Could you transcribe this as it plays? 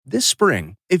This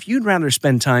spring, if you'd rather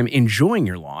spend time enjoying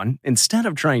your lawn instead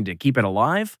of trying to keep it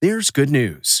alive, there's good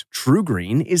news.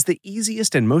 TruGreen is the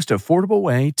easiest and most affordable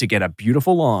way to get a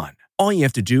beautiful lawn. All you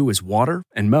have to do is water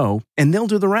and mow, and they'll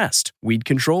do the rest. Weed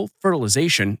control,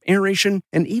 fertilization, aeration,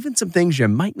 and even some things you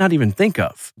might not even think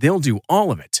of. They'll do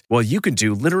all of it, while you can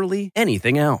do literally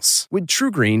anything else. With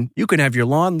TruGreen, you can have your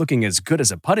lawn looking as good as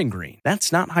a putting green.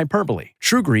 That's not hyperbole.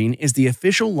 TruGreen is the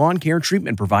official lawn care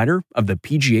treatment provider of the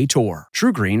PGA Tour.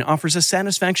 TruGreen offers a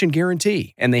satisfaction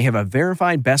guarantee, and they have a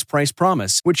verified best price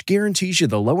promise, which guarantees you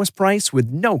the lowest price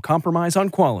with no compromise on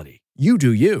quality. You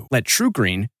do you. Let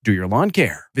TruGreen do your lawn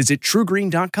care. Visit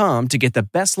TruGreen.com to get the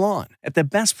best lawn at the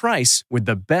best price with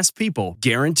the best people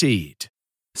guaranteed.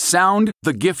 Sound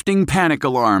the gifting panic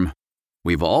alarm.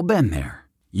 We've all been there.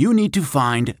 You need to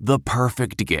find the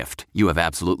perfect gift. You have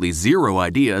absolutely zero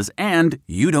ideas and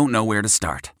you don't know where to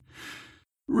start.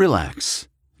 Relax.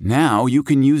 Now you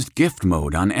can use gift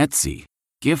mode on Etsy.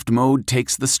 Gift mode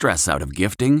takes the stress out of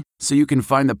gifting so you can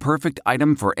find the perfect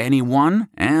item for anyone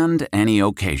and any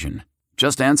occasion.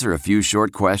 Just answer a few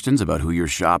short questions about who you're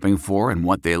shopping for and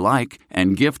what they like,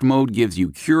 and gift mode gives you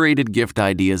curated gift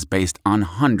ideas based on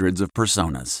hundreds of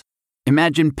personas.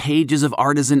 Imagine pages of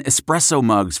artisan espresso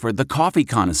mugs for the coffee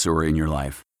connoisseur in your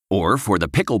life. Or for the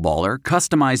pickleballer,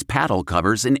 customized paddle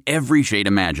covers in every shade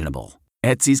imaginable.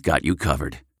 Etsy's got you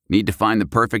covered. Need to find the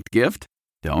perfect gift?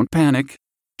 Don't panic.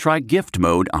 Try gift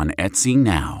mode on Etsy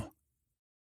now.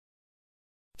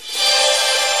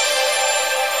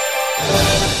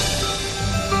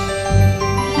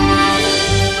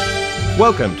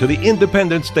 Welcome to the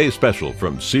Independence Day special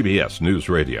from CBS News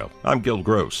Radio. I'm Gil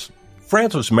Gross.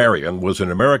 Francis Marion was an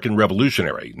American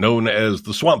revolutionary known as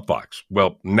the Swamp Fox.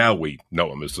 Well, now we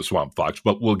know him as the Swamp Fox,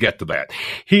 but we'll get to that.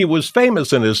 He was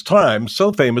famous in his time,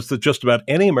 so famous that just about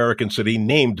any American city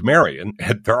named Marion,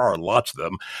 and there are lots of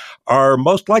them, are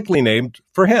most likely named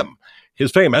for him.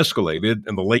 His fame escalated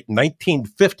in the late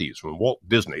 1950s when Walt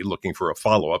Disney, looking for a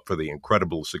follow-up for the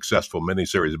incredibly successful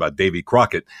miniseries about Davy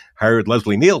Crockett, hired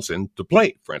Leslie Nielsen to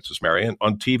play Francis Marion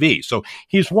on TV. So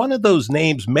he's one of those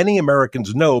names many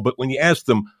Americans know, but when you ask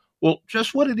them, well,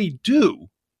 just what did he do?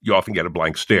 You often get a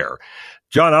blank stare.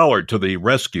 John Allard to the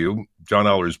rescue. John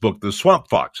Allard's book, The Swamp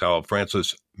Fox, How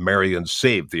Francis Marion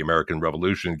Saved the American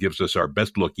Revolution, gives us our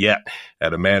best look yet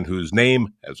at a man whose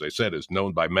name, as I said, is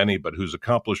known by many, but whose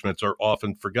accomplishments are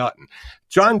often forgotten.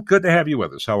 John, good to have you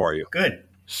with us. How are you? Good.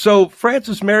 So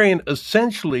Francis Marion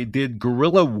essentially did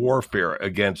guerrilla warfare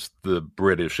against the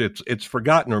British. It's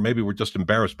forgotten, or maybe we're just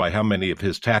embarrassed by how many of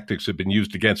his tactics have been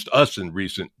used against us in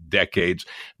recent decades.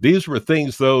 These were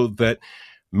things, though, that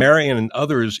Marion and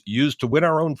others used to win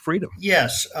our own freedom.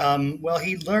 Yes. Well,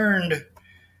 he learned,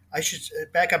 I should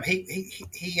back up,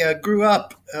 he grew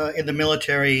up in the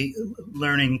military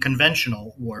learning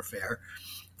conventional warfare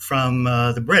from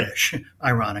the British,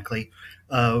 ironically,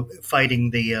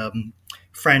 fighting the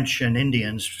French and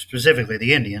Indians, specifically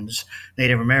the Indians,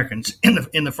 Native Americans,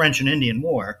 in the French and Indian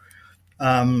War.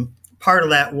 Part of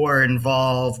that war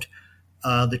involved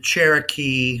the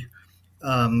Cherokee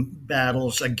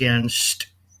battles against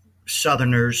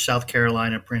Southerners, South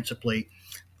Carolina principally,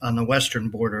 on the western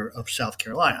border of South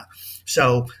Carolina.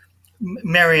 So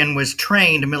Marion was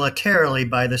trained militarily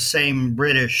by the same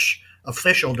British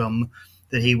officialdom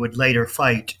that he would later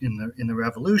fight in the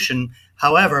Revolution.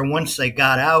 However, once they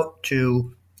got out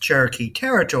to Cherokee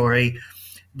territory,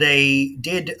 they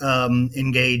did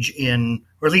engage in,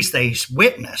 or at least they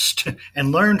witnessed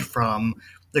and learned from,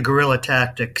 the guerrilla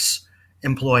tactics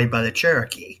employed by the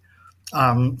Cherokee.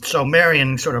 So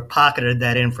Marion sort of pocketed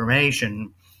that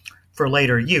information for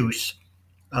later use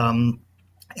and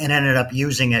ended up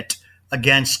using it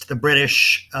against the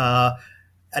British,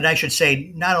 and I should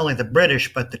say not only the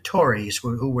British, but the Tories,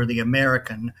 who were the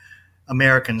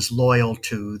Americans loyal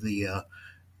to the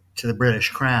British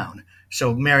crown.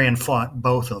 So Marion fought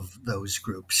both of those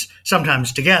groups,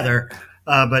 sometimes together,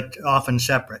 but often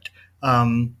separate,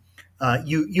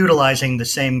 utilizing the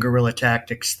same guerrilla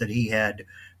tactics that he had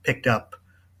picked up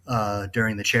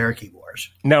during the Cherokee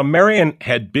Wars. Now, Marion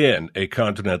had been a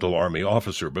Continental Army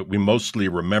officer, but we mostly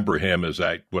remember him as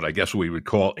what I guess we would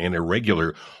call an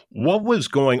irregular. What was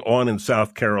going on in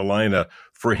South Carolina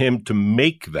for him to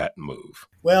make that move?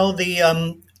 Well,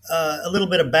 a little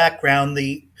bit of background.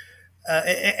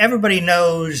 Everybody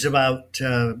knows about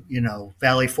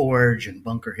Valley Forge and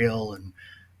Bunker Hill and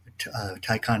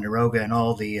Ticonderoga and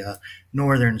all the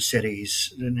northern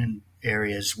cities and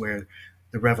areas where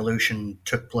the revolution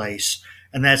took place.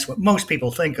 And that's what most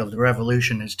people think of. The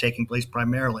revolution is taking place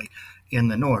primarily in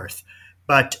the north.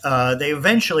 But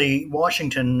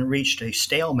Washington reached a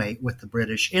stalemate with the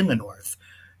British in the north.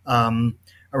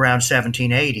 around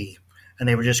 1780, and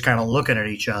they were just kind of looking at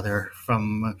each other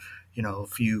from, a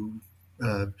few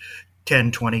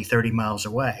 10, 20, 30 miles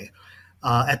away.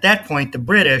 At that point, the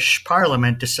British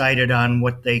Parliament decided on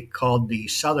what they called the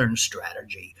Southern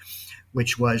Strategy,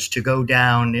 which was to go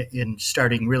down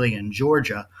starting really in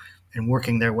Georgia and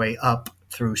working their way up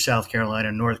through South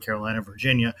Carolina, North Carolina,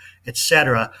 Virginia,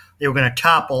 etc. They were going to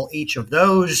topple each of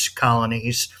those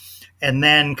colonies and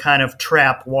then kind of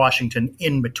trap Washington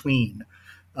in between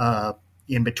New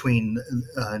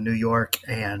York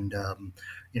and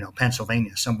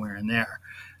Pennsylvania, somewhere in there.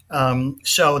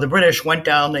 So the British went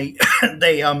down.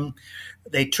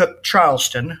 They took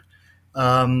Charleston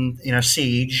in a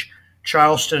siege.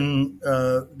 Charleston,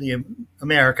 the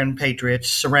American patriots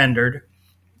surrendered,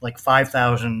 like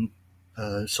 5,000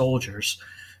 soldiers,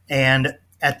 and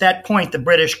at that point, the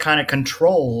British kind of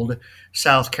controlled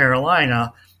South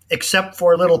Carolina, except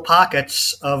for little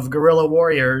pockets of guerrilla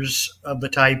warriors of the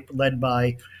type led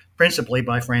principally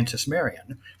by Francis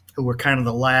Marion, who were kind of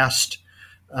the last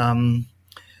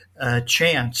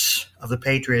chance of the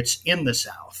Patriots in the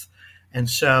South. And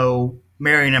so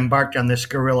Marion embarked on this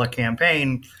guerrilla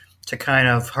campaign to kind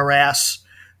of harass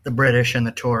the British and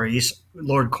the Tories,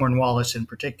 Lord Cornwallis in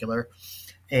particular.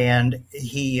 And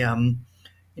he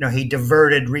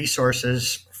diverted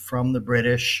resources from the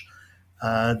British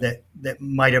that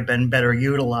might have been better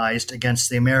utilized against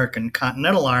the American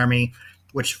Continental Army,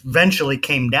 which eventually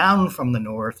came down from the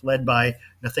north, led by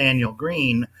Nathaniel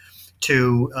Greene,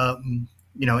 to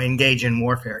engage in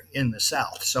warfare in the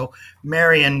South. So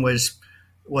Marion was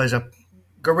a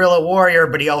guerrilla warrior,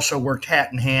 but he also worked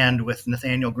hat in hand with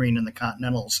Nathaniel Greene and the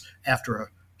Continentals after a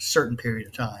certain period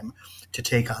of time to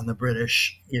take on the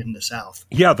British in the South.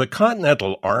 Yeah, the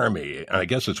Continental Army, I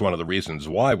guess it's one of the reasons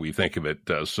why we think of it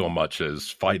so much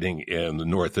as fighting in the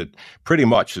North. It pretty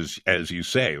much, as you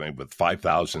say, with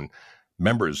 5,000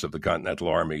 members of the Continental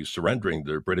Army surrendering,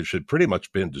 the British had pretty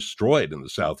much been destroyed in the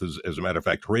South. As a matter of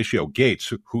fact, Horatio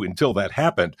Gates, who until that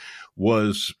happened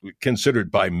was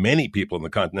considered by many people in the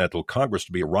Continental Congress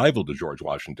to be a rival to George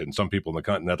Washington. Some people in the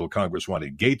Continental Congress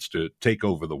wanted Gates to take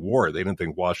over the war. They didn't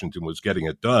think Washington was getting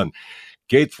it done.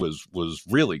 Gates was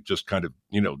really just kind of,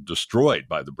 destroyed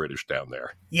by the British down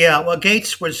there. Yeah, well,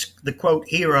 Gates was the, quote,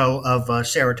 hero of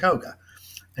Saratoga.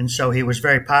 And so he was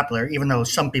very popular, even though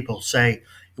some people say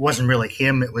it wasn't really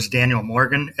him, it was Daniel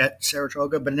Morgan at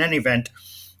Saratoga. But in any event,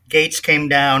 Gates came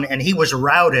down and he was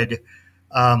routed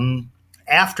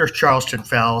after Charleston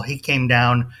fell. He came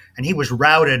down and he was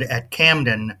routed at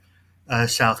Camden,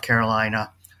 South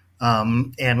Carolina,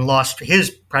 and lost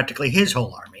practically his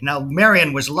whole army. Now,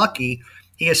 Marion was lucky.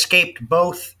 He escaped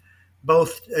both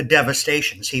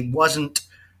devastations. He wasn't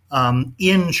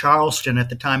in Charleston at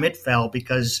the time it fell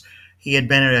because he had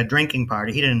been at a drinking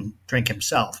party. He didn't drink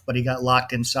himself, but he got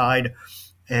locked inside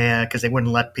because they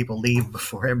wouldn't let people leave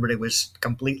before everybody was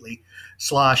completely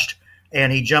sloshed.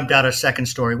 And he jumped out a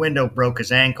second-story window, broke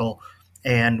his ankle,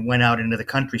 and went out into the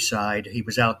countryside. He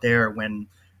was out there when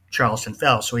Charleston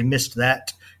fell, so he missed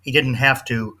that. He didn't have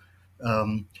to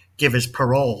give his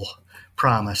parole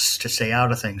promise to stay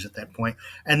out of things at that point.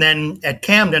 And then at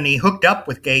Camden, he hooked up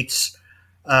with Gates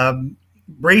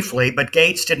briefly, but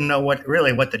Gates didn't know what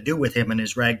to do with him and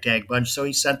his ragtag bunch, so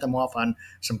he sent them off on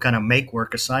some kind of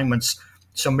make-work assignments.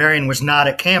 So Marion was not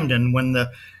at Camden when the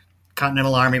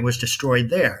Continental Army was destroyed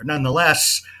there.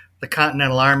 Nonetheless, the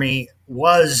Continental Army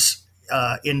was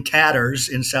in tatters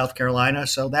in South Carolina,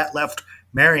 so that left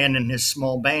Marion and his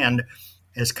small band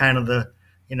as kind of the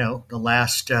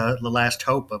last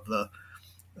hope of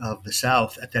the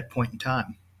South at that point in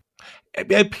time.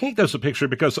 I paint us a picture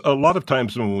because a lot of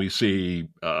times when we see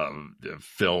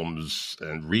films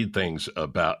and read things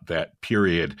about that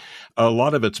period, a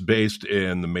lot of it's based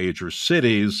in the major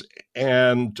cities.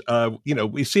 And,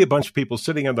 we see a bunch of people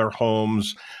sitting in their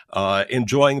homes,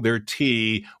 enjoying their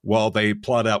tea while they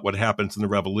plot out what happens in the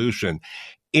revolution.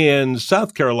 In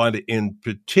South Carolina in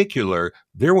particular,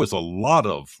 there was a lot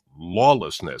of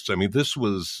lawlessness. I mean, this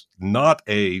was not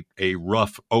a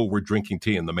rough, we're drinking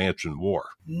tea in the mansion war.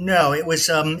 No, it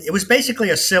was basically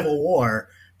a civil war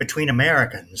between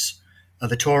Americans,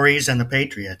 the Tories and the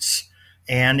Patriots.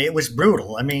 And it was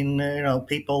brutal. I mean,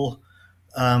 people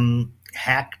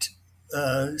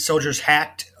soldiers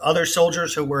hacked other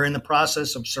soldiers who were in the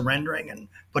process of surrendering and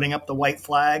putting up the white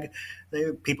flag.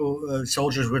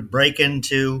 Soldiers would break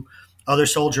into other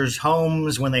soldiers'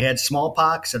 homes when they had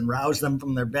smallpox and rouse them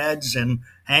from their beds and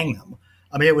hang them.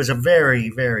 I mean, it was a very,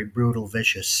 very brutal,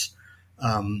 vicious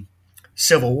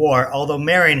civil war, although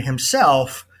Marion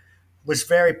himself was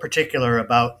very particular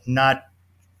about not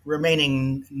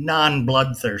remaining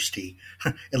non-bloodthirsty,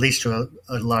 at least to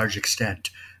a large extent.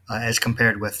 as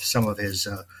compared with some of his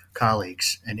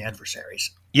colleagues and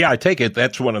adversaries. Yeah, I take it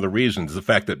that's one of the reasons, the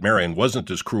fact that Marion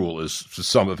wasn't as cruel as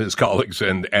some of his colleagues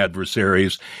and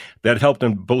adversaries, that helped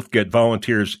him both get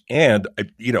volunteers and,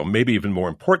 maybe even more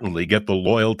importantly, get the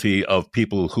loyalty of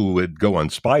people who would go on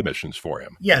spy missions for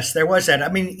him. Yes, there was that. I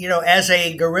mean, as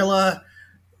a guerrilla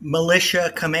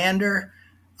militia commander,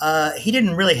 he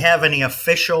didn't really have any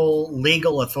official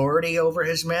legal authority over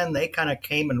his men. They kind of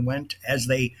came and went as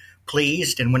they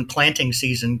pleased. And when planting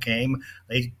season came,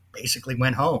 they basically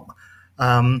went home.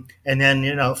 And then,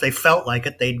 if they felt like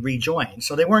it, they'd rejoin.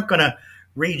 So they weren't going to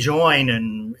rejoin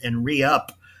and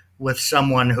re-up with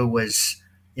someone who was,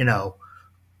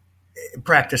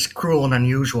 practiced cruel and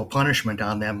unusual punishment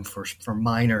on them for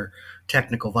minor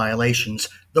technical violations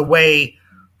the way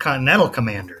Continental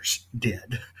commanders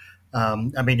did.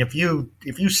 If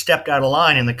you stepped out of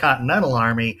line in the Continental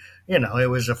Army, it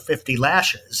was a 50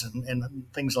 lashes and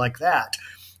things like that.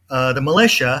 The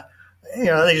militia,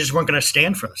 they just weren't going to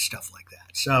stand for stuff like that.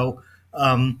 So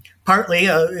partly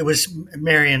it was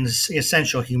Marion's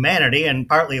essential humanity, and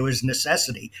partly it was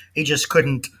necessity. He just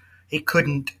couldn't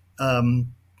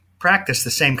practice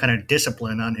the same kind of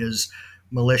discipline on his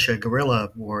militia guerrilla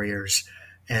warriors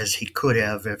as he could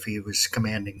have if he was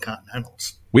commanding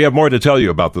Continentals. We have more to tell you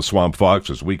about the Swamp Fox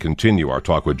as we continue our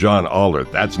talk with John Aller.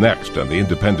 That's next on the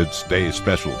Independence Day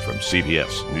Special from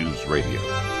CBS News Radio.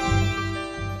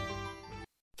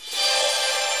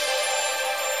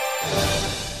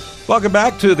 Welcome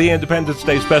back to the Independence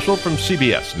Day Special from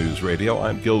CBS News Radio.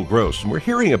 I'm Gil Gross, and we're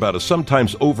hearing about a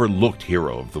sometimes overlooked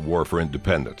hero of the War for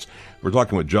Independence. We're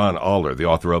talking with John Aller, the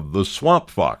author of The Swamp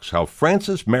Fox, How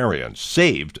Francis Marion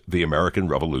Saved the American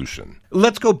Revolution.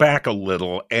 Let's go back a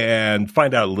little and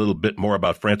find out a little bit more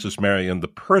about Francis Marion, the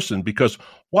person, because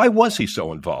why was he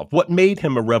so involved? What made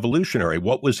him a revolutionary?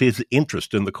 What was his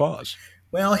interest in the cause?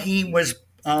 Well, he was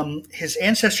his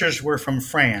ancestors were from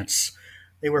France.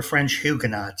 They were French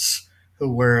Huguenots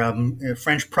who were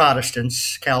French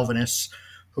Protestants, Calvinists,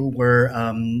 who were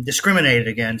discriminated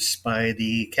against by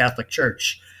the Catholic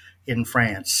Church in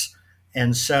France.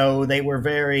 And so they were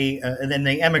and then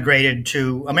they emigrated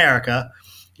to America,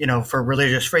 for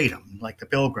religious freedom, like the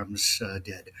Pilgrims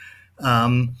did.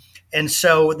 And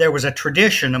so there was a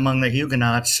tradition among the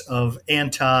Huguenots of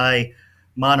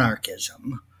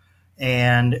anti-monarchism.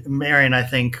 And Marion, I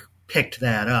think, picked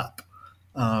that up.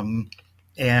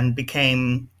 And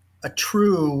became a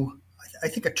true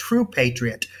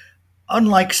patriot,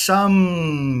 unlike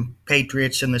some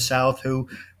patriots in the South who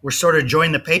were sort of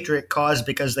joined the patriot cause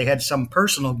because they had some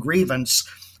personal grievance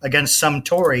against some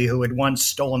Tory who had once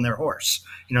stolen their horse.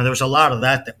 There was a lot of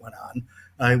that went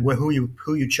on.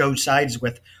 Who you chose sides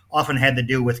with often had to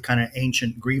do with kind of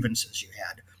ancient grievances you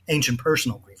had, ancient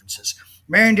personal grievances.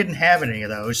 Marion didn't have any of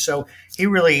those, so he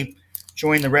really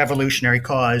joined the revolutionary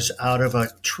cause out of a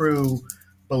true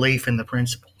belief in the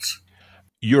principles.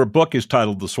 Your book is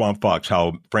titled The Swamp Fox,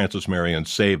 How Francis Marion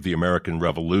Saved the American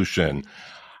Revolution.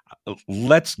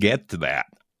 Let's get to that.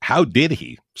 How did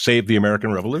he save the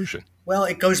American Revolution? Well,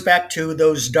 it goes back to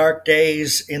those dark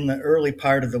days in the early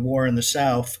part of the war in the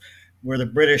South, where the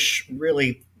British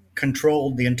really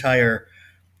controlled the entire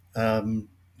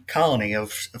colony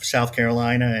of South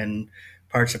Carolina and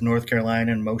parts of North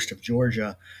Carolina and most of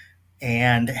Georgia.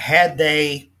 And had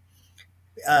they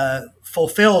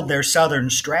fulfilled their Southern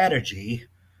strategy,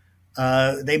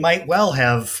 they might well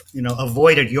have,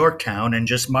 avoided Yorktown and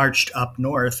just marched up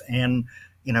north and,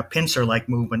 in a pincer-like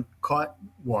movement, caught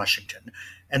Washington.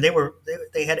 And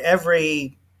they had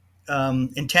every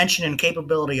intention and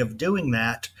capability of doing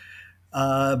that,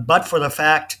 but for the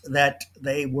fact that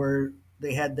they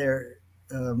had their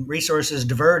resources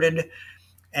diverted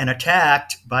and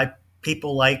attacked by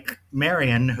people like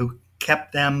Marion, who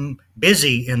kept them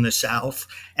busy in the South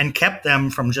and kept them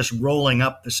from just rolling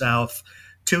up the South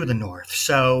to the North.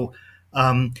 So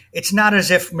it's not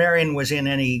as if Marion was in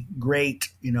any great,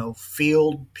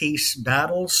 field peace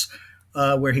battles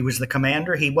where he was the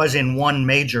commander. He was in one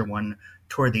major one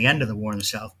toward the end of the war in the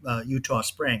South, Eutaw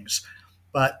Springs.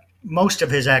 But most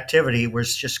of his activity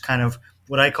was just kind of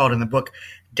what I called in the book,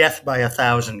 death by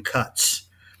 1,000 cuts.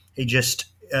 He just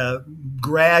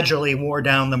gradually wore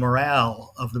down the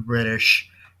morale of the British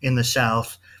in the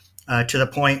South to the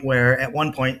point where at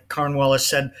one point Cornwallis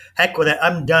said, heck with it,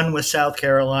 I'm done with South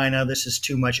Carolina. This is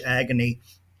too much agony.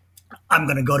 I'm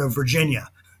going to go to Virginia,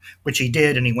 which he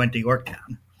did, and he went to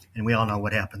Yorktown. And we all know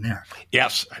what happened there.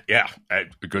 Yes. Yeah.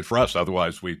 Good for us.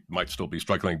 Otherwise, we might still be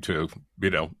struggling to,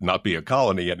 not be a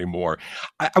colony anymore.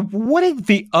 What did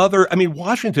the other,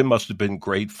 Washington must have been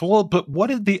grateful, but what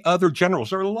did the other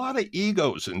generals, there are a lot of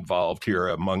egos involved here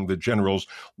among the generals.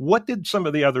 What did some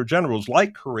of the other generals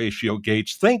like Horatio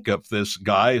Gates think of this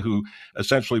guy who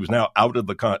essentially was now out of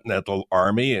the Continental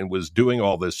Army and was doing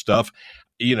all this stuff,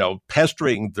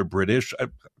 pestering the British?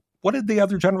 What did the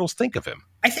other generals think of him?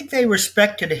 I think they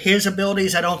respected his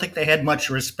abilities. I don't think they had much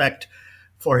respect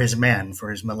for his men, for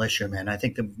his militiamen. I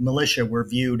think the militia were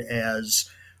viewed as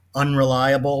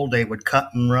unreliable. They would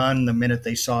cut and run the minute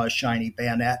they saw a shiny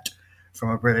bayonet from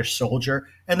a British soldier.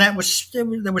 And there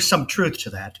was some truth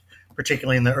to that,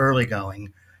 particularly in the early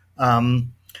going. I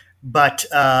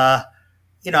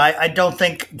don't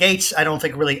think Gates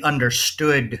really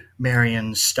understood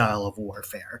Marion's style of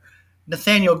warfare.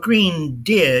 Nathaniel Greene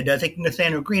did. I think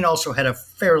Nathaniel Greene also had a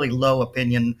fairly low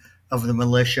opinion of the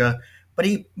militia, but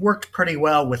he worked pretty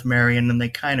well with Marion, and they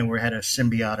kind of had a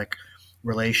symbiotic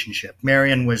relationship.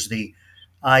 Marion was the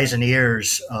eyes and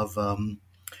ears of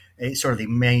sort of the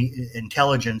main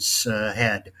intelligence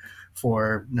head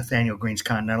for Nathaniel Greene's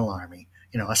Continental Army,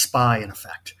 a spy in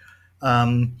effect.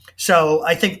 So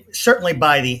I think certainly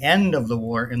by the end of the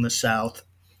war in the South,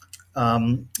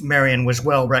 Marion was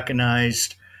well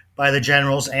recognized by the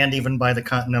generals and even by the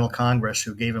Continental Congress,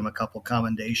 who gave him a couple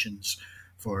commendations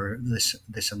for this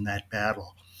and that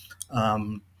battle.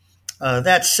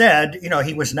 That said,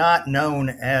 he was not known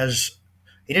as,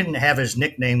 he didn't have his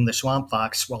nickname, the Swamp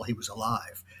Fox, while he was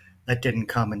alive. That didn't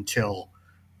come until,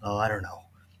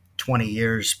 20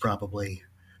 years, probably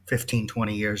 15,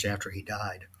 20 years after he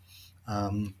died.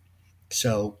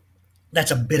 So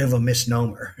that's a bit of a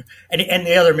misnomer. And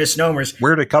the other misnomers.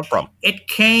 Where did it come from? It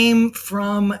came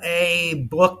from a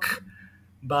book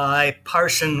by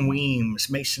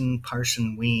Mason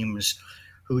Parson Weems,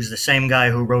 who's the same guy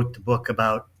who wrote the book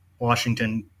about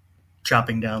Washington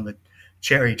chopping down the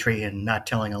cherry tree and not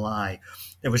telling a lie.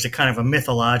 There was a kind of a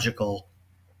mythological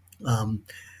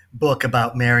book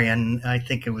about Marion. I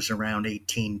think it was around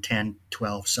 1810,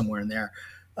 12, somewhere in there,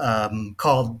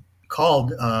 called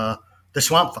The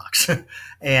Swamp Fox,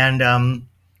 and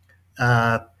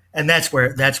that's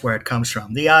where it comes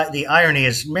from. The irony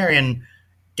is Marion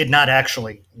did not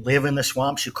actually live in the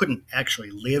swamps. You couldn't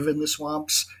actually live in the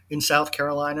swamps in South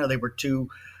Carolina. They were too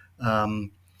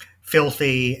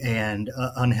filthy and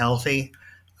unhealthy.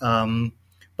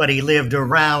 But he lived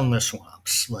around the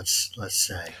swamps, let's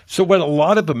say. So what a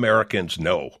lot of Americans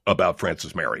know about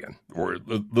Francis Marion, or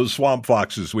the Swamp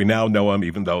Foxes, we now know him,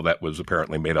 even though that was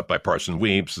apparently made up by Parson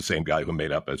Weems, the same guy who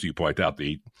made up, as you point out,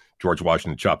 the George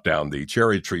Washington chopped down the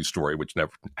cherry tree story, which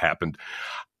never happened.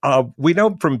 We know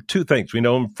him from two things. We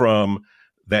know him from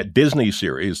that Disney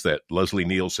series that Leslie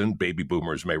Nielsen, baby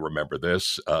boomers may remember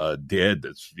this, did.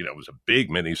 It was a big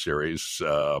miniseries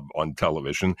on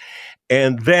television.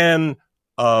 And then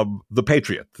The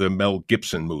Patriot, the Mel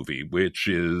Gibson movie, which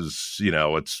is,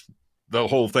 it's the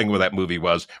whole thing with that movie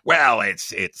was, well,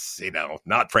 it's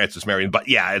not Francis Marion, but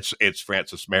yeah, it's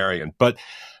Francis Marion. But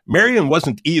Marion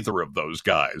wasn't either of those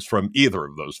guys from either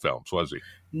of those films, was he?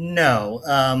 No.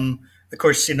 Of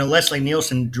course, Leslie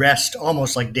Nielsen dressed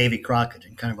almost like Davy Crockett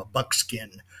in kind of a buckskin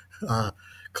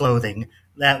clothing.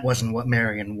 That wasn't what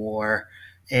Marion wore.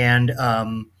 And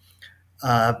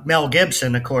Mel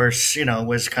Gibson, of course,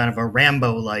 was kind of a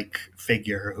Rambo-like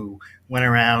figure who went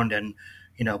around and,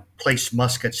 placed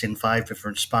muskets in 5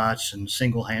 different spots and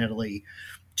single-handedly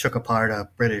took apart a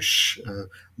British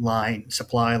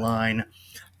supply line,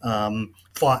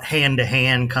 fought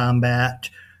hand-to-hand combat.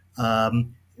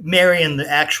 Marion, the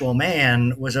actual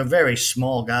man, was a very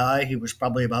small guy. He was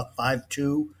probably about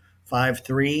 5'2",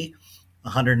 5'3",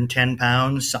 110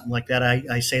 pounds, something like that.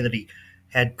 I say that he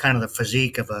had kind of the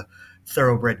physique of a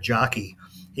thoroughbred jockey.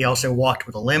 He also walked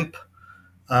with a limp,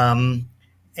 and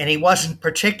he wasn't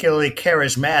particularly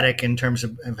charismatic in terms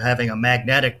of having a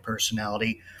magnetic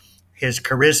personality. His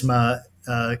charisma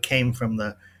came from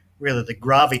the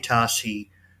gravitas he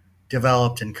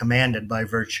developed and commanded by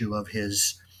virtue of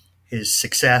his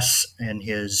success and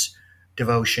his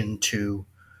devotion to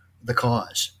the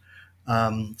cause.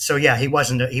 He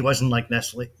wasn't like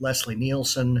Leslie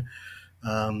Nielsen,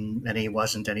 and he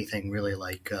wasn't anything really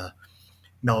like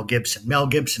Mel Gibson. Mel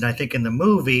Gibson, I think, in the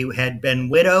movie had been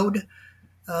widowed,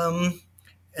 and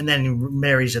then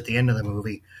marries at the end of the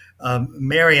movie.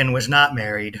 Marion was not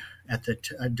married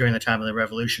during the time of the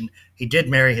Revolution. He did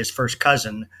marry his first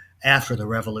cousin after the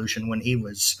Revolution when he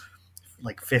was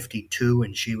like 52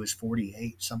 and she was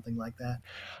 48, something like that.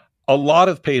 A lot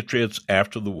of patriots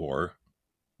after the war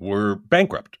were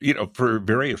bankrupt, for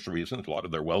various reasons. A lot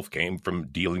of their wealth came from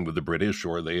dealing with the British,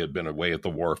 or they had been away at the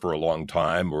war for a long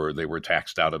time, or they were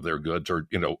taxed out of their goods, or,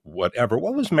 whatever.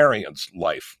 What was Marion's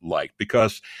life like?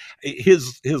 Because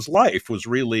his life was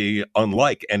really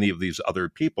unlike any of these other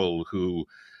people who,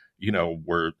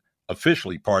 were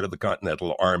officially part of the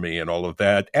Continental Army and all of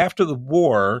that. After the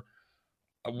war,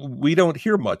 we don't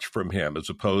hear much from him, as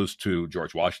opposed to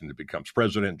George Washington becomes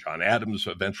president, John Adams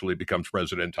eventually becomes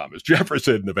president, Thomas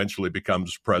Jefferson eventually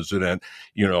becomes president.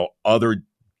 Other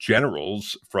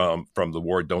generals from the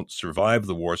war don't survive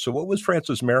the war. So what was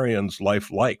Francis Marion's life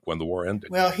like when the war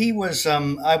ended? Well, he was,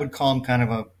 I would call him kind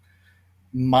of a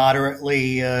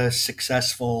moderately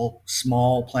successful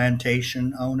small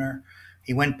plantation owner.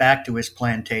 He went back to his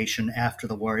plantation after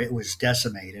the war. It was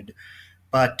decimated,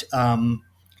 but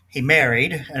he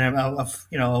married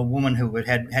a woman who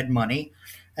had money,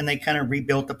 and they kind of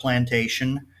rebuilt the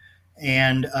plantation.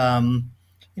 And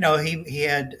he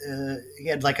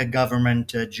had like a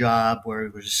government job where he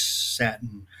was sat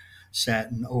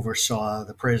and oversaw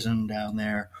the prison down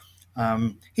there.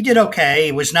 He did okay.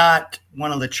 He was not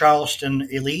one of the Charleston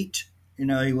elite.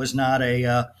 He was not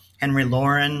a Henry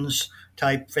Laurens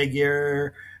type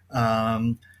figure.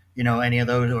 Any of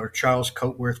those, or Charles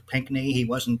Coatworth Pinckney. He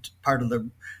wasn't part of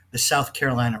the South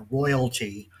Carolina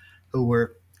royalty, who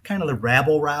were kind of the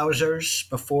rabble rousers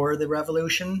before the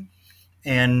Revolution,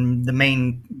 and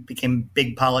became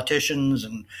big politicians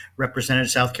and represented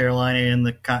South Carolina in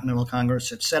the Continental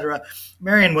Congress, etc.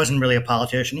 Marion wasn't really a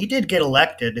politician. He did get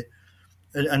elected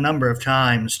a number of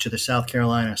times to the South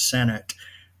Carolina Senate,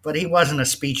 but he wasn't a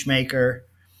speech maker.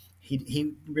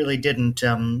 He really didn't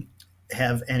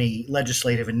have any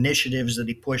legislative initiatives that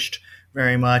he pushed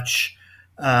very much.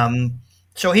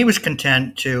 So he was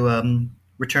content to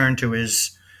return to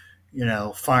his,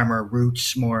 farmer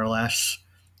roots, more or less,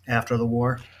 after the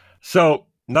war. So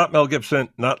not Mel Gibson,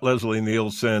 not Leslie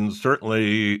Nielsen,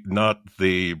 certainly not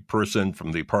the person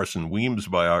from the Parson Weems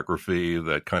biography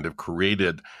that kind of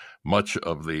created much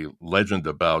of the legend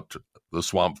about the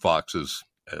Swamp Foxes,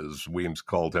 as Weems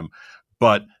called him,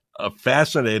 but a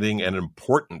fascinating and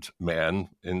important man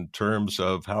in terms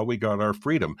of how we got our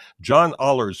freedom. John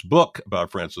Oller's book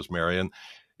about Francis Marion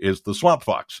is The Swamp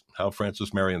Fox, How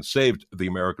Francis Marion Saved the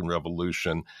American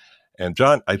Revolution. And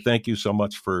John, I thank you so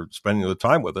much for spending the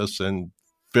time with us and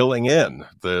filling in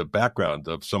the background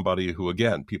of somebody who,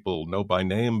 again, people know by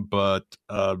name, but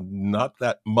not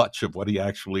that much of what he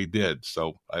actually did.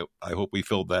 So I hope we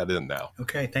filled that in now.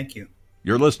 Okay, thank you.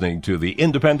 You're listening to the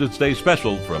Independence Day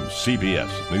special from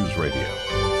CBS News Radio.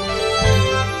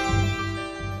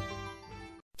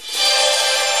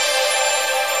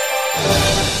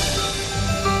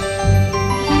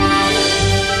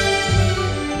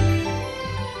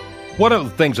 One of the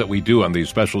things that we do on these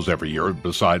specials every year,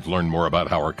 besides learn more about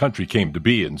how our country came to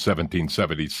be in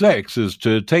 1776, is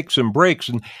to take some breaks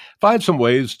and find some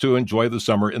ways to enjoy the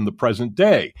summer in the present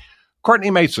day.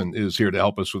 Courtney Mason is here to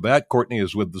help us with that. Courtney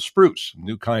is with The Spruce, a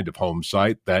new kind of home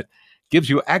site that gives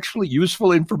you actually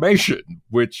useful information,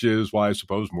 which is why I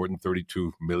suppose more than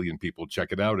 32 million people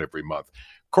check it out every month.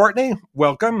 Courtney,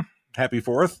 welcome. Happy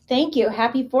 4th. Thank you.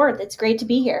 Happy 4th. It's great to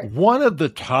be here. One of the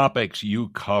topics you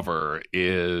cover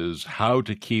is how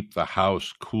to keep the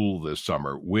house cool this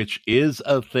summer, which is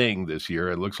a thing this year.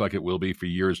 It looks like it will be for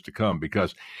years to come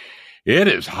because it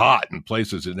is hot in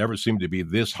places that never seem to be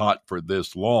this hot for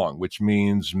this long, which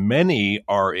means many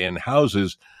are in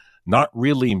houses not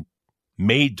really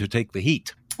made to take the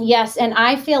heat. Yes, and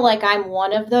I feel like I'm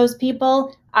one of those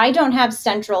people. I don't have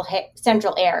central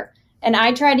air, and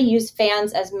I try to use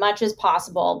fans as much as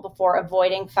possible before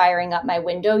avoiding firing up my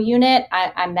window unit.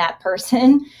 I'm that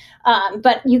person.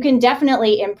 But you can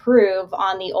definitely improve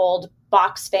on the old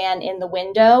box fan in the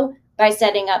window by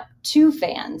setting up 2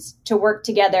 fans to work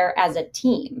together as a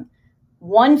team.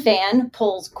 One fan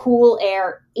pulls cool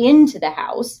air into the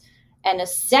house, and a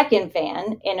second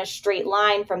fan in a straight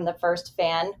line from the first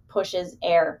fan pushes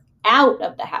air out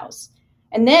of the house.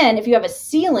 And then if you have a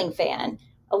ceiling fan,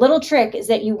 a little trick is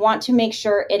that you want to make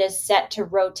sure it is set to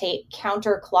rotate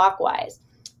counterclockwise.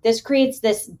 This creates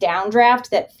this downdraft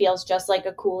that feels just like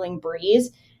a cooling breeze.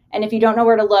 And if you don't know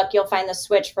where to look, you'll find the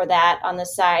switch for that on the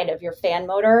side of your fan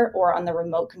motor or on the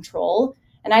remote control.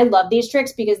 And I love these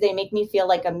tricks because they make me feel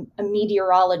like a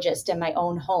meteorologist in my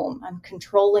own home. I'm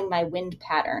controlling my wind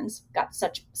patterns. Got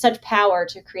such power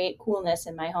to create coolness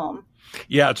in my home.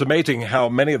 Yeah, it's amazing how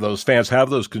many of those fans have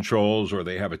those controls or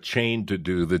they have a chain to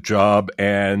do the job.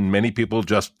 And many people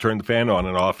just turn the fan on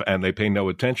and off and they pay no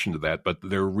attention to that. But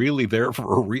they're really there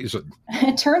for a reason.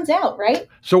 It turns out, right?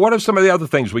 So what are some of the other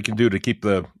things we can do to keep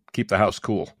the keep the house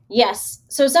cool? Yes.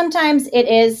 So sometimes it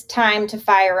is time to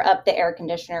fire up the air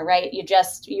conditioner, right?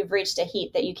 You've reached a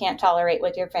heat that you can't tolerate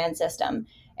with your fan system.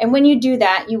 And when you do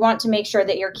that, you want to make sure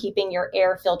that you're keeping your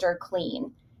air filter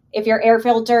clean. If your air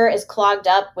filter is clogged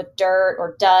up with dirt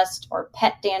or dust or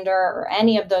pet dander or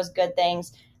any of those good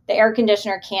things, the air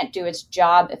conditioner can't do its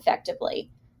job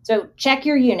effectively. So check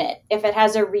your unit. If it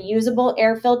has a reusable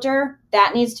air filter,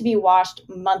 that needs to be washed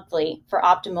monthly for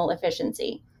optimal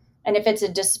efficiency. And if it's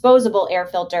a disposable air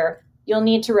filter, you'll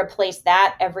need to replace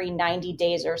that every 90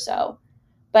 days or so.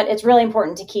 But it's really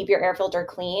important to keep your air filter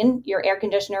clean. Your air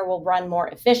conditioner will run more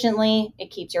efficiently. It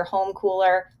keeps your home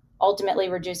cooler, ultimately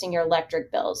reducing your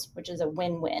electric bills, which is a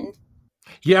win-win.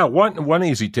 Yeah, one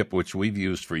easy tip, which we've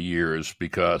used for years,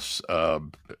 because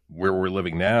where we're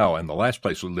living now and the last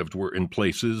place we lived were in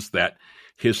places that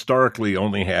historically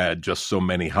only had just so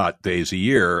many hot days a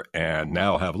year and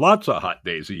now have lots of hot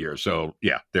days a year. So,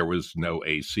 yeah, there was no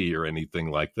AC or anything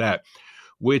like that,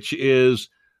 which is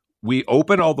we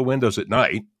open all the windows at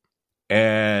night,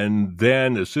 and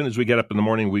then as soon as we get up in the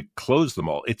morning, we close them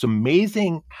all. It's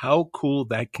amazing how cool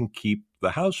that can keep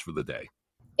the house for the day.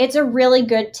 It's a really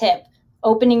good tip,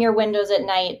 opening your windows at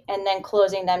night and then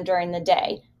closing them during the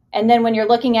day. And then when you're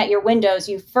looking at your windows,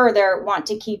 you further want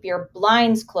to keep your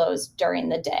blinds closed during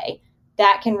the day.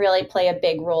 That can really play a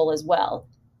big role as well.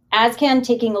 As can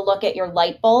taking a look at your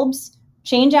light bulbs.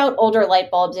 Change out older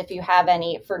light bulbs if you have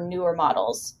any for newer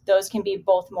models. Those can be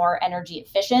both more energy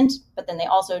efficient, but then they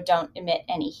also don't emit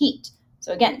any heat.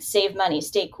 So again, save money,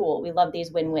 stay cool. We love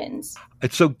these win-wins.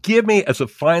 And so give me, as a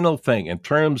final thing, in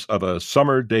terms of a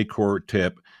summer decor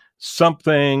tip,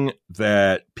 something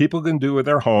that people can do with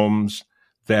their homes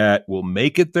that will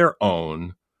make it their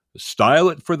own, style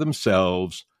it for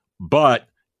themselves, but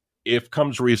if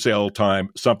comes resale time,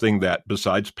 something that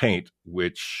besides paint,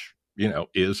 which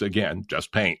is, again,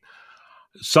 just paint,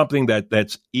 something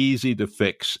that's easy to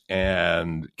fix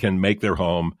and can make their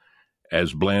home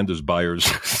as bland as buyers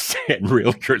and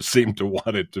realtors seem to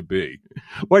want it to be.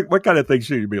 What kind of things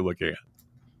should you be looking at?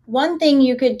 One thing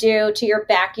you could do to your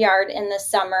backyard in the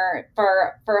summer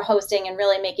for hosting and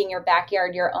really making your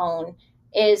backyard your own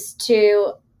is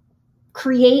to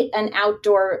create an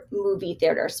outdoor movie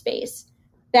theater space.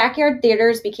 Backyard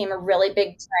theaters became a really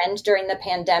big trend during the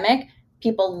pandemic.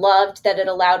 People loved that it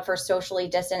allowed for socially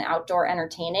distant outdoor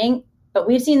entertaining, but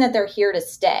we've seen that they're here to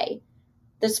stay.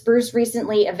 The Spruce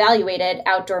recently evaluated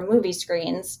outdoor movie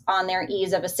screens on their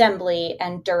ease of assembly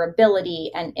and durability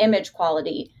and image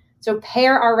quality. So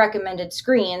pair our recommended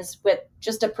screens with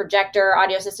just a projector,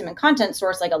 audio system, and content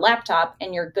source like a laptop,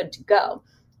 and you're good to go.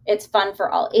 It's fun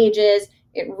for all ages.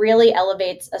 It really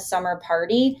elevates a summer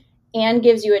party and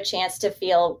gives you a chance to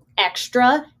feel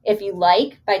extra, if you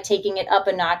like, by taking it up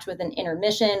a notch with an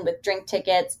intermission, with drink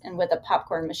tickets, and with a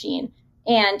popcorn machine.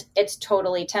 And it's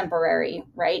totally temporary,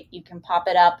 right? You can pop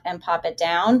it up and pop it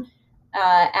down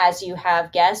as you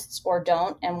have guests or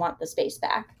don't and want the space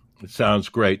back. It sounds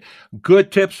great.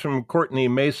 Good tips from Courtney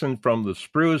Mason from the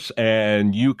Spruce,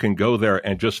 and you can go there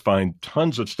and just find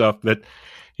tons of stuff that,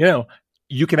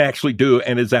 you can actually do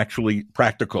and is actually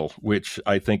practical, which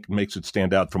I think makes it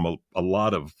stand out from a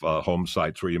lot of home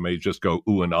sites where you may just go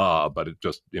ooh and ah, but it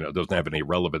just, doesn't have any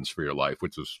relevance for your life,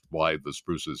 which is why the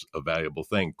Spruce is a valuable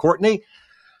thing. Courtney,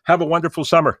 have a wonderful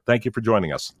summer. Thank you for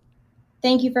joining us.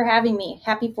 Thank you for having me.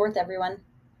 Happy 4th, everyone.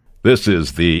 This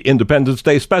is the Independence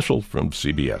Day special from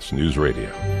CBS News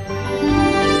Radio.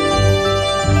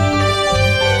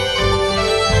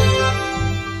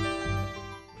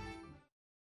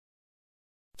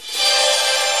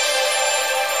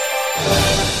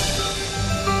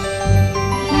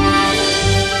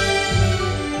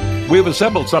 We've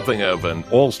assembled something of an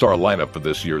all-star lineup for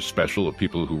this year's special of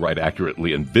people who write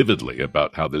accurately and vividly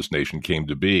about how this nation came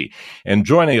to be. And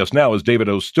joining us now is David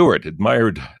O. Stewart,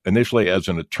 admired initially as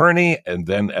an attorney and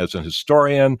then as an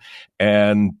historian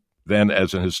and then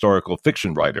as an historical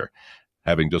fiction writer,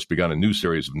 having just begun a new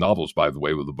series of novels, by the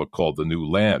way, with a book called The New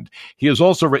Land. He has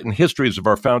also written histories of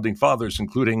our founding fathers,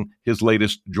 including his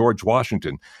latest, George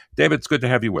Washington. David, it's good to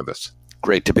have you with us.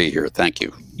 Great to be here. Thank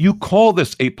you. You call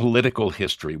this a political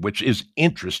history, which is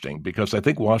interesting because I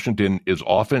think Washington is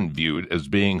often viewed as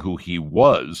being who he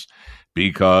was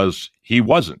because he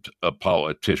wasn't a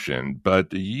politician.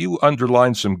 But you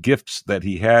underline some gifts that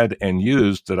he had and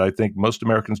used that I think most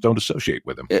Americans don't associate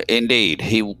with him. Indeed.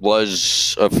 He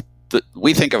was,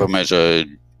 we think of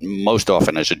him most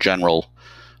often as a general,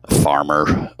 a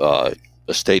farmer, a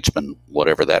statesman,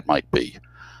 whatever that might be.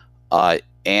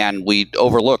 And we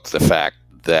overlook the fact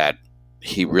that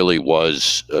he really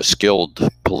was a skilled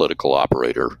political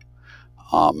operator.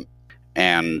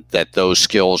 and that those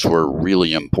skills were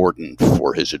really important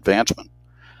for his advancement,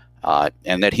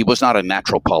 and that he was not a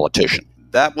natural politician.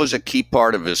 That was a key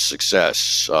part of his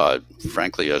success,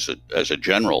 frankly, as a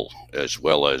general, as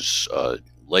well as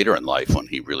later in life when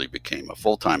he really became a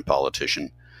full-time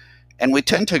politician. And we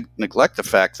tend to neglect the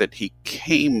fact that he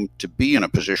came to be in a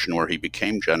position where he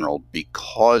became general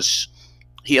because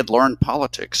he had learned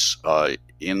politics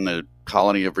in the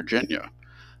colony of Virginia.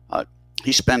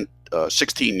 He spent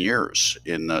 16 years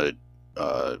in the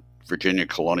Virginia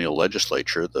colonial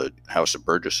legislature, the House of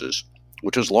Burgesses,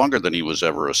 which was longer than he was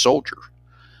ever a soldier.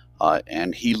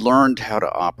 And he learned how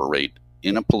to operate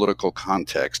in a political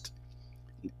context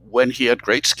when he had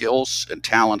great skills and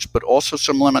talents, but also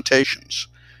some limitations.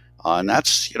 And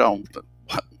that's,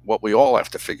 what we all have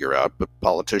to figure out, but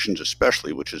politicians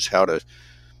especially, which is how to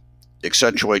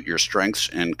accentuate your strengths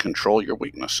and control your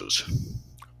weaknesses.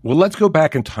 Well, let's go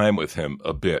back in time with him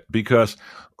a bit, because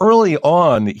early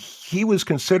on, he was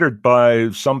considered by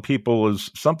some people as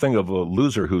something of a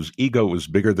loser whose ego was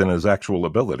bigger than his actual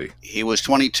ability. He was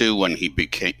 22 when he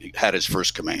had his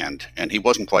first command, and he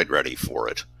wasn't quite ready for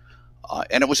it.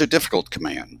 And it was a difficult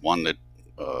command, one that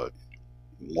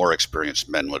more experienced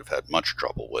men would have had much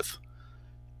trouble with.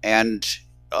 And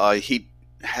he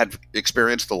had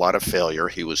experienced a lot of failure.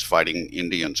 He was fighting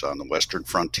Indians on the western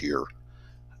frontier,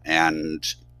 and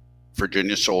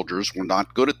Virginia soldiers were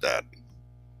not good at that.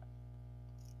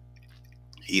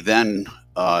 He then,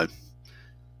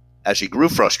 as he grew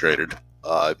frustrated,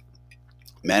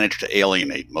 managed to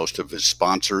alienate most of his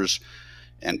sponsors,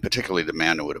 and particularly the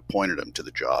man who had appointed him to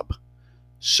the job.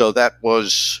 So that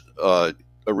was a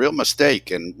real mistake.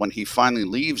 And when he finally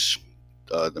leaves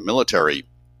the military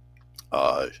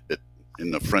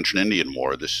in the French and Indian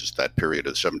War, this is that period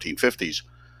of the 1750s,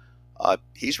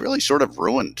 he's really sort of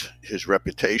ruined his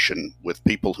reputation with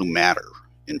people who matter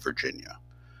in Virginia.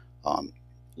 A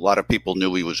lot of people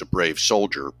knew he was a brave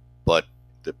soldier, but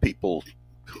the people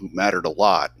who mattered a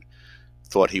lot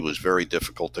thought he was very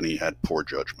difficult and he had poor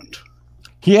judgment.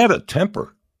 He had a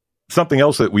temper, something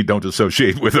else that we don't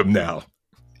associate with him now.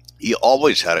 He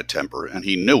always had a temper, and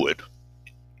he knew it,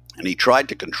 and he tried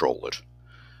to control it.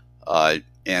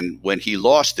 And when he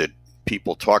lost it,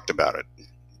 people talked about it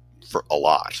for a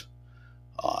lot.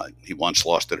 He once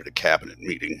lost it at a cabinet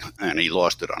meeting, and he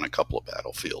lost it on a couple of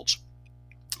battlefields.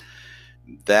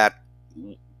 That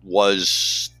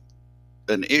was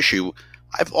an issue.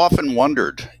 I've often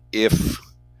wondered if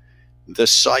the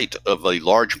sight of a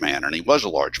large man, and he was a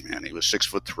large man, he was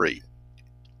 6'3",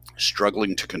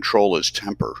 struggling to control his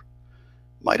temper,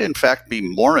 might in fact be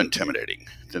more intimidating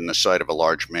than the sight of a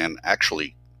large man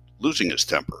actually losing his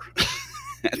temper,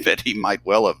 and that he might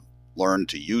well have learned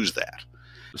to use that.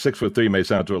 6'3" may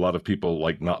sound to a lot of people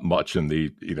like not much in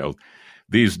the,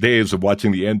 these days of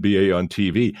watching the NBA on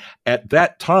TV. At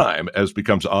that time, as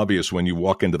becomes obvious when you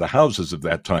walk into the houses of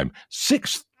that time,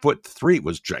 6'3"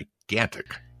 was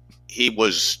gigantic. He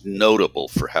was notable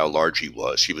for how large he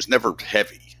was. He was never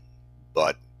heavy,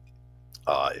 but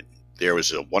there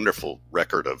was a wonderful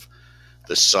record of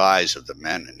the size of the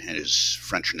men in his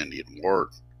French and Indian War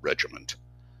regiment.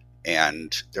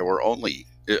 And there were only,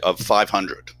 of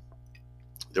 500,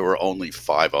 there were only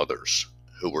 5 others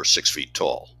who were 6 feet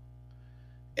tall.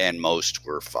 And most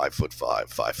were 5'5",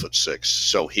 5'6".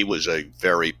 So he was a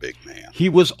very big man. He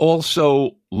was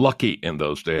also lucky in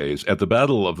those days. At the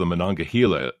Battle of the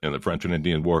Monongahela in the French and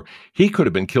Indian War, he could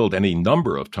have been killed any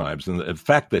number of times. And the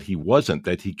fact that he wasn't,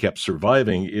 that he kept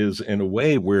surviving, is in a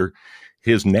way where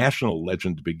his national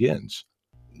legend begins.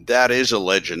 That is a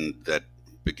legend that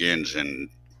begins in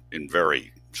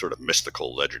very sort of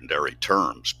mystical, legendary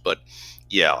terms. But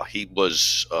yeah, he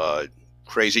was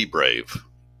crazy brave.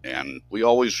 And we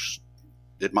always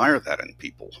admire that in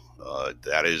people.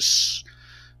 That is,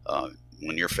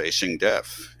 when you're facing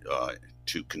death,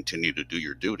 to continue to do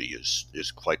your duty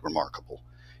is quite remarkable.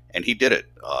 And he did it.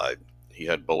 He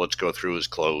had bullets go through his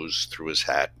clothes, through his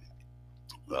hat.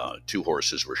 2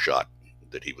 horses were shot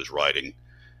that he was riding.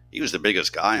 He was the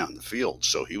biggest guy on the field,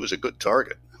 so he was a good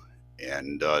target.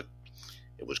 And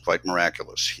it was quite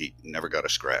miraculous. He never got a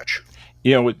scratch.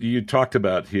 You talked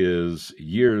about his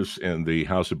years in the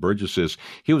House of Burgesses.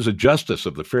 He was a justice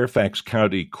of the Fairfax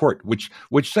County Court, which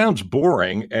sounds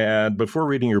boring. And before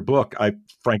reading your book, I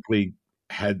frankly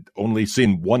had only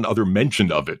seen one other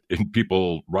mention of it in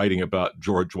people writing about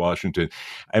George Washington.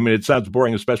 I mean, it sounds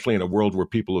boring, especially in a world where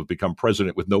people have become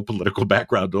president with no political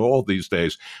background at all these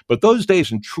days. But those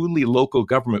days in truly local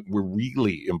government were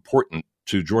really important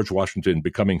to George Washington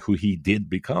becoming who he did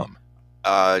become.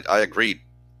 I agree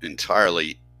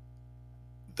entirely.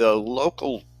 The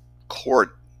local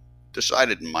court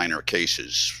decided in minor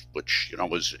cases, which,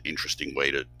 was an interesting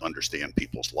way to understand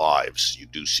people's lives. You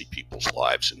do see people's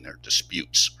lives in their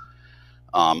disputes.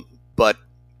 But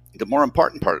the more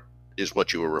important part is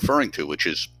what you were referring to, which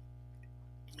is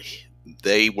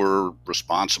they were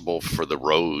responsible for the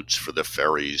roads, for the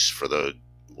ferries, for the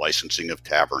licensing of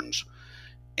taverns,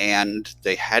 and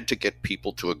they had to get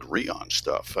people to agree on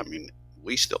stuff. I mean,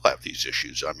 we still have these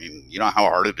issues. I mean, you know how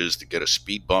hard it is to get a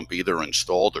speed bump either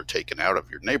installed or taken out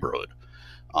of your neighborhood.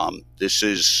 This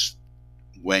is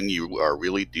when you are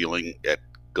really dealing at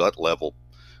gut level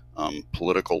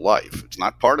political life. It's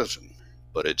not partisan,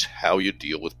 but it's how you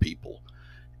deal with people.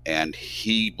 And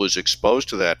he was exposed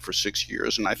to that for 6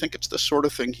 years, and I think it's the sort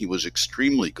of thing he was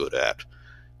extremely good at.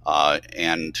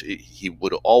 And he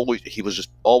was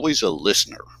always a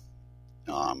listener.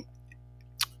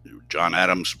 John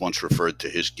Adams once referred to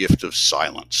his gift of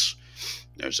silence.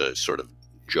 There's a sort of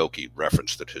jokey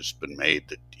reference that has been made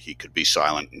that he could be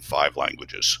silent in 5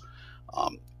 languages.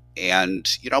 And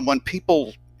when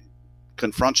people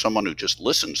confront someone who just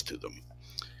listens to them,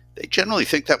 they generally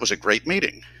think that was a great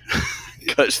meeting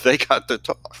because they got to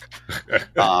talk.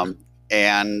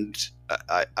 And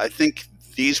I think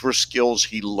these were skills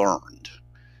he learned.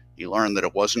 He learned that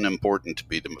it wasn't important to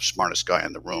be the smartest guy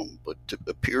in the room, but to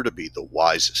appear to be the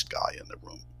wisest guy in the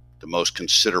room, the most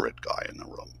considerate guy in the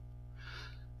room.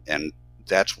 And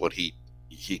that's what he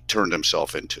turned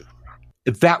himself into.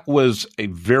 That was a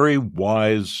very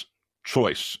wise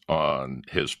choice on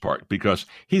his part, because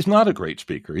he's not a great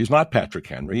speaker. He's not Patrick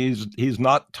Henry. He's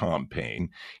not Tom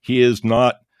Paine. He is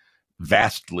not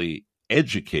vastly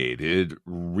educated.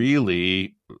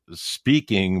 Really,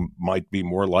 speaking might be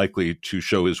more likely to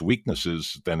show his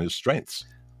weaknesses than his strengths.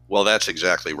 Well, that's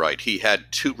exactly right. He had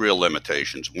 2 real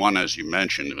limitations. One, as you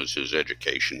mentioned, was his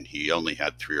education. He only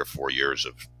had 3 or 4 years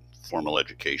of formal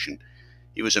education.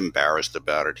 He was embarrassed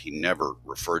about it. He never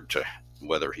referred to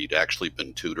whether he'd actually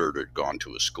been tutored or gone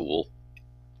to a school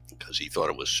because he thought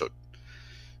it was so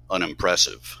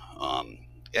unimpressive.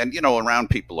 And, around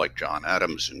people like John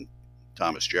Adams and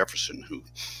Thomas Jefferson, who,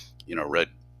 read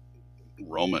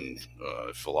Roman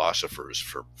philosophers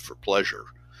for pleasure,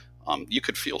 you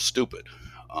could feel stupid.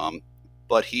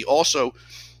 But he also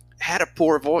had a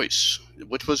poor voice,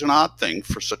 which was an odd thing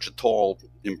for such a tall,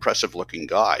 impressive-looking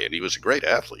guy, and he was a great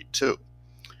athlete, too.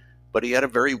 But he had a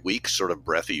very weak, sort of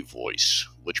breathy voice,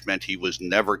 which meant he was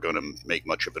never going to make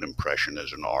much of an impression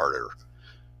as an orator.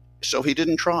 So he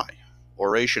didn't try.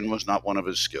 Oration was not one of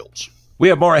his skills. We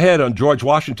have more ahead on George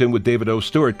Washington with David O.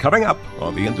 Stewart coming up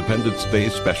on the Independence Day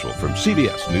special from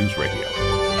CBS News Radio.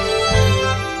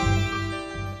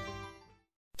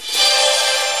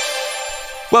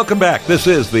 Welcome back. This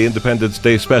is the Independence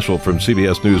Day special from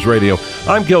CBS News Radio.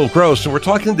 I'm Gil Gross, and we're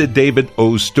talking to David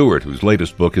O. Stewart, whose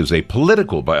latest book is a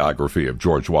political biography of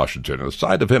George Washington, a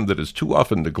side of him that is too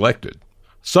often neglected.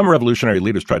 Some revolutionary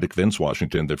leaders tried to convince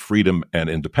Washington that freedom and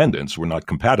independence were not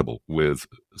compatible with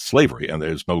slavery, and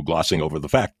there's no glossing over the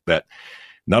fact that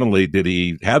not only did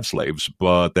he have slaves,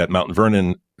 but that Mount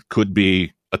Vernon could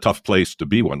be a tough place to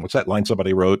be one. What's that line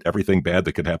somebody wrote? Everything bad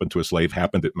that could happen to a slave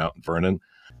happened at Mount Vernon.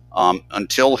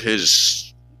 Until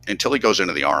he goes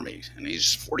into the Army, and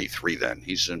he's 43 then,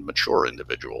 he's a mature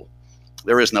individual,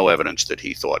 there is no evidence that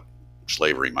he thought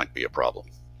slavery might be a problem.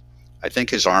 I think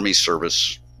his Army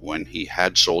service, when he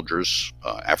had soldiers,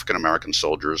 African-American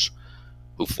soldiers,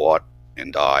 who fought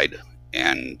and died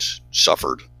and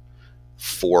suffered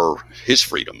for his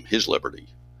freedom, his liberty,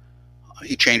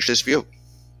 he changed his view.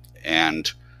 And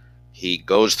he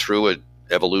goes through an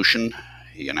evolution.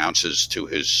 He announces to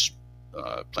his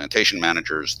plantation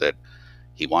managers that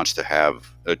he wants to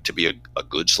have to be a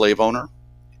good slave owner,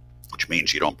 which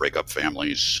means you don't break up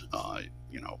families,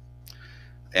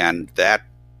 and that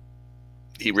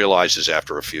he realizes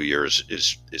after a few years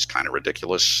is kind of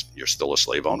ridiculous. You're still a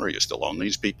slave owner. You still own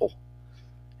these people.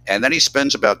 And then he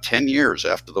spends about 10 years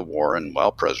after the war and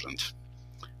while president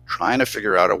trying to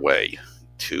figure out a way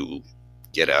to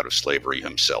get out of slavery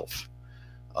himself,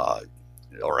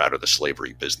 or out of the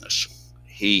slavery business.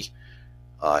 He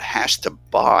has to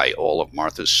buy all of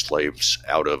Martha's slaves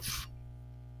out of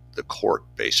the court,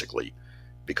 basically,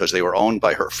 because they were owned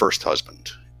by her first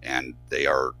husband, and they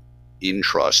are in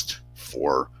trust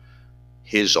for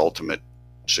his ultimate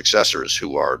successors,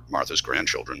 who are Martha's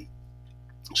grandchildren.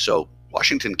 So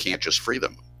Washington can't just free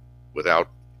them without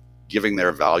giving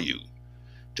their value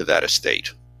to that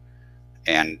estate.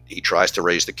 And he tries to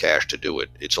raise the cash to do it.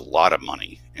 It's a lot of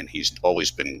money, and he's always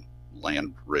been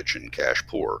land rich and cash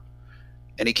poor.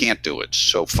 And he can't do it.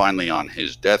 So finally, on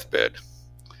his deathbed,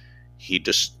 he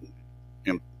just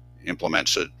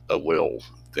implements a will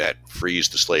that frees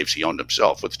the slaves he owned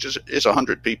himself, which is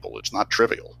 100 people. It's not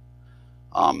trivial.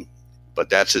 But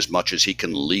that's as much as he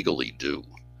can legally do.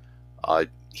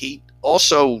 He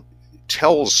also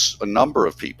tells a number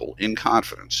of people in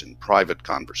confidence, in private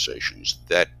conversations,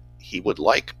 that he would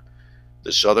like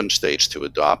the southern states to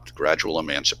adopt gradual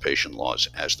emancipation laws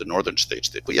as the northern states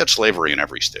did. We had slavery in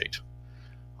every state.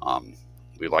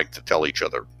 We like to tell each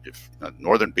other, if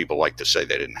northern people like to say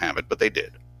they didn't have it, but they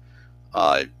did.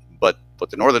 But what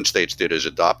the northern states did is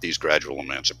adopt these gradual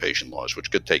emancipation laws,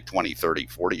 which could take 20, 30,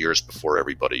 40 years before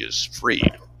everybody is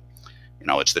freed.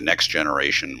 It's the next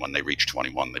generation. When they reach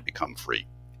 21, they become free.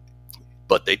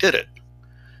 But they did it.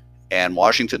 And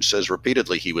Washington says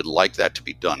repeatedly he would like that to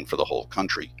be done for the whole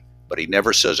country, but he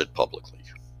never says it publicly.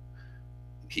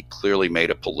 He clearly made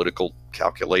a political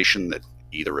calculation that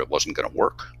either it wasn't going to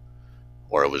work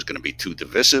or it was going to be too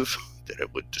divisive, that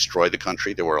it would destroy the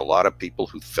country. There were a lot of people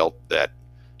who felt that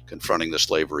confronting the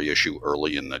slavery issue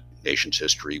early in the nation's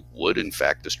history would, in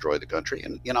fact, destroy the country.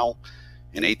 And,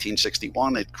 in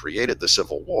 1861, it created the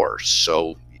Civil War.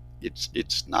 So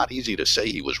it's not easy to say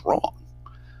he was wrong.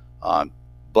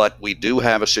 But we do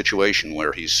have a situation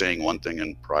where he's saying one thing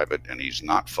in private and he's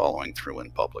not following through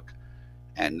in public.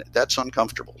 And that's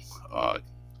uncomfortable.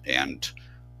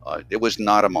 It was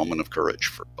not a moment of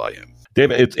courage by him.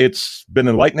 David, it's been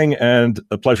enlightening and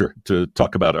a pleasure to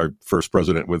talk about our first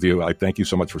president with you. I thank you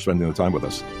so much for spending the time with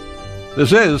us.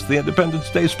 This is the Independence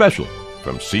Day Special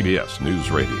from CBS News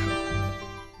Radio.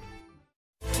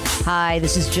 Hi,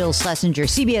 this is Jill Schlesinger,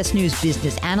 CBS News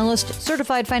business analyst,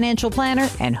 certified financial planner,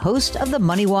 and host of the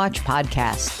Money Watch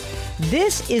podcast.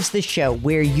 This is the show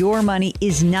where your money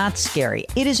is not scary.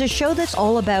 It is a show that's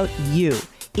all about you.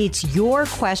 It's your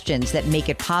questions that make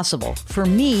it possible for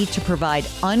me to provide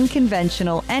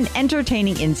unconventional and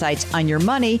entertaining insights on your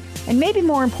money, and maybe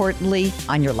more importantly,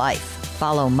 on your life.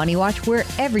 Follow Money Watch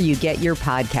wherever you get your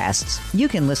podcasts. You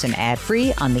can listen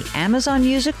ad-free on the Amazon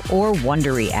Music or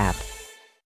Wondery app.